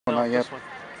No, not yet. this one.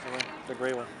 The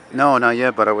gray one. No, not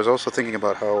yet, but I was also thinking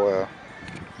about how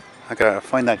I gotta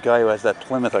find that guy who has that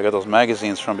Plymouth I got those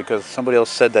magazines from, because somebody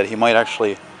else said that he might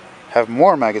actually have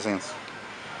more magazines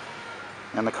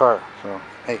in the car. So,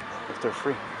 hey, if they're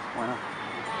free, why not?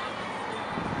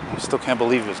 I still can't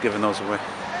believe he was giving those away.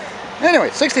 Anyway,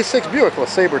 66 Buick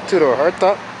LeSabre two-door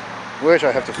hardtop, which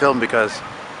I have to film because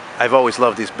I've always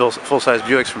loved these full-size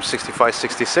Buicks from 65,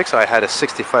 66. I had a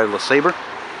 65 LeSabre,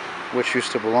 which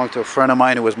used to belong to a friend of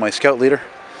mine who was my scout leader.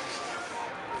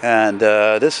 And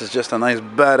this is just a nice,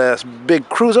 badass, big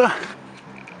cruiser.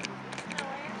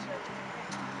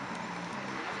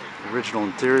 Original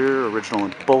interior, original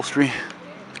upholstery.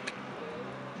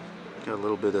 Got a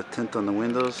little bit of tint on the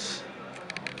windows.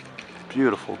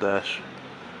 Beautiful dash.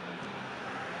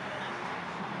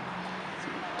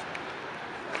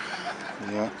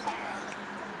 Yeah.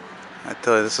 I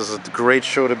tell you, this is a great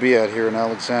show to be at here in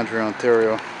Alexandria,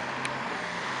 Ontario.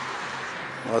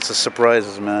 Lots of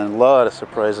surprises, man. A lot of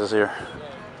surprises here.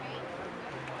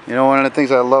 You know, one of the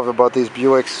things I love about these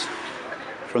Buicks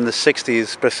from the 60s,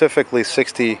 specifically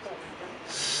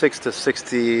 66 to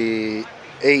 68,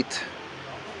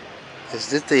 is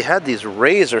that they had these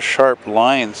razor sharp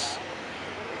lines.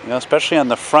 You know, especially on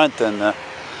the front. And what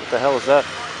the hell is that?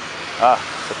 Ah,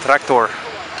 it's a tractor.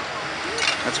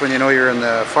 That's when you know you're in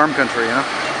the farm country, you know?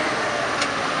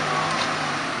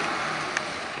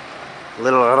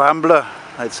 Little Rambla.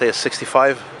 I'd say a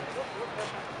 65.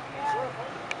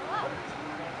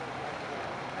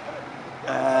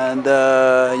 And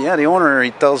yeah, the owner,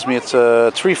 he tells me it's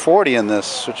a 340 in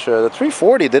this, which the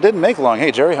 340 they didn't make long.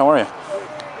 Hey Jerry, how are you?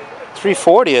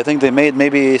 340, I think they made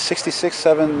maybe 66,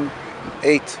 7,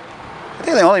 8. I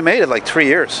think they only made it like 3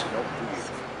 years.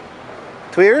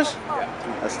 2 years? Yeah.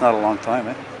 That's not a long time,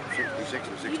 eh? 66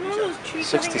 or 67.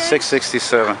 66,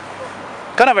 67.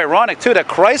 Kind of ironic too that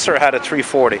Chrysler had a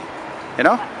 340. You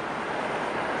know?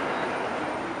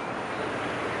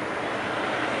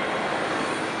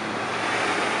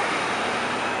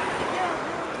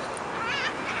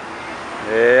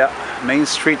 Yeah, Main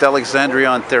Street, Alexandria,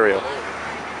 Ontario.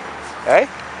 Hey?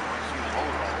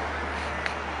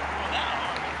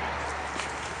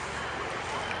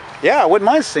 Yeah, I wouldn't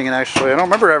mind seeing it actually. I don't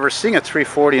remember ever seeing a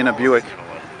 340 in a Buick.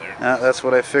 That's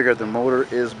what I figured. The motor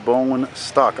is bone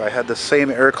stock. I had the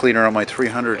same air cleaner on my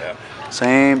 300. Yeah.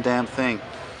 Same damn thing.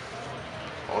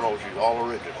 Oh no, she's all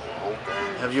original.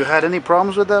 Okay. Have you had any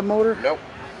problems with that motor? Nope.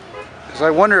 Because I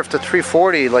wonder if the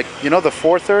 340, like, you know, the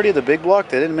 430, the big block,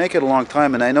 they didn't make it a long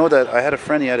time. And I know that I had a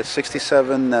friend, he had a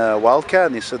 67 Wildcat,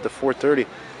 and he said the 430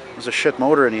 was a shit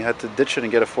motor, and he had to ditch it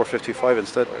and get a 455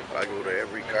 instead. I go to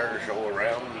every car show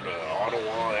around,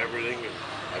 Ottawa, everything, and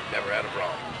I've never had a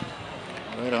problem.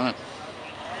 Right on.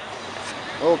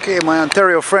 Okay, my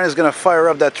Ontario friend is going to fire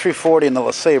up that 340 in the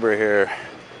LeSabre here.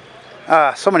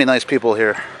 Ah, so many nice people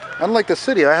here. Unlike the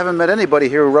city, I haven't met anybody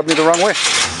here who rubbed me the wrong way.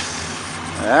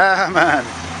 Ah, man.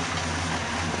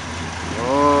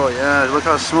 Oh, yeah, look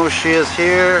how smooth she is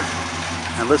here.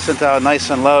 And listen to how nice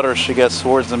and louder she gets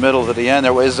towards the middle to the end.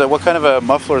 What kind of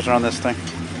mufflers are on this thing?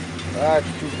 It's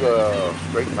two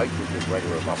straight pipes with just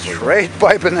regular mufflers. Straight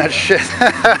piping that shit.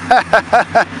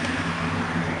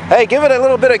 Hey, give it a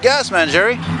little bit of gas, man,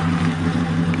 Jerry.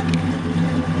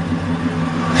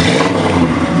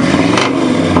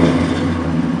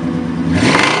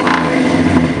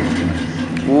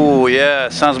 Ooh, yeah,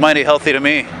 sounds mighty healthy to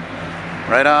me.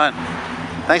 Right on.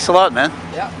 Thanks a lot, man.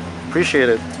 Yeah. Appreciate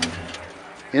it.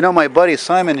 You know, my buddy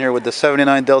Simon here with the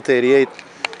 79 Delta 88,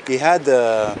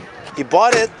 he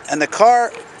bought it, and the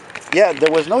car, yeah,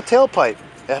 there was no tailpipe.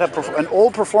 It had an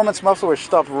old performance muffler which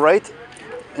stopped right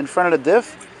in front of the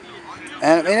diff.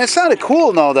 And I mean, it sounded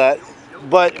cool and all that,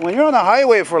 but when you're on the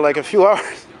highway for like a few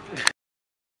hours,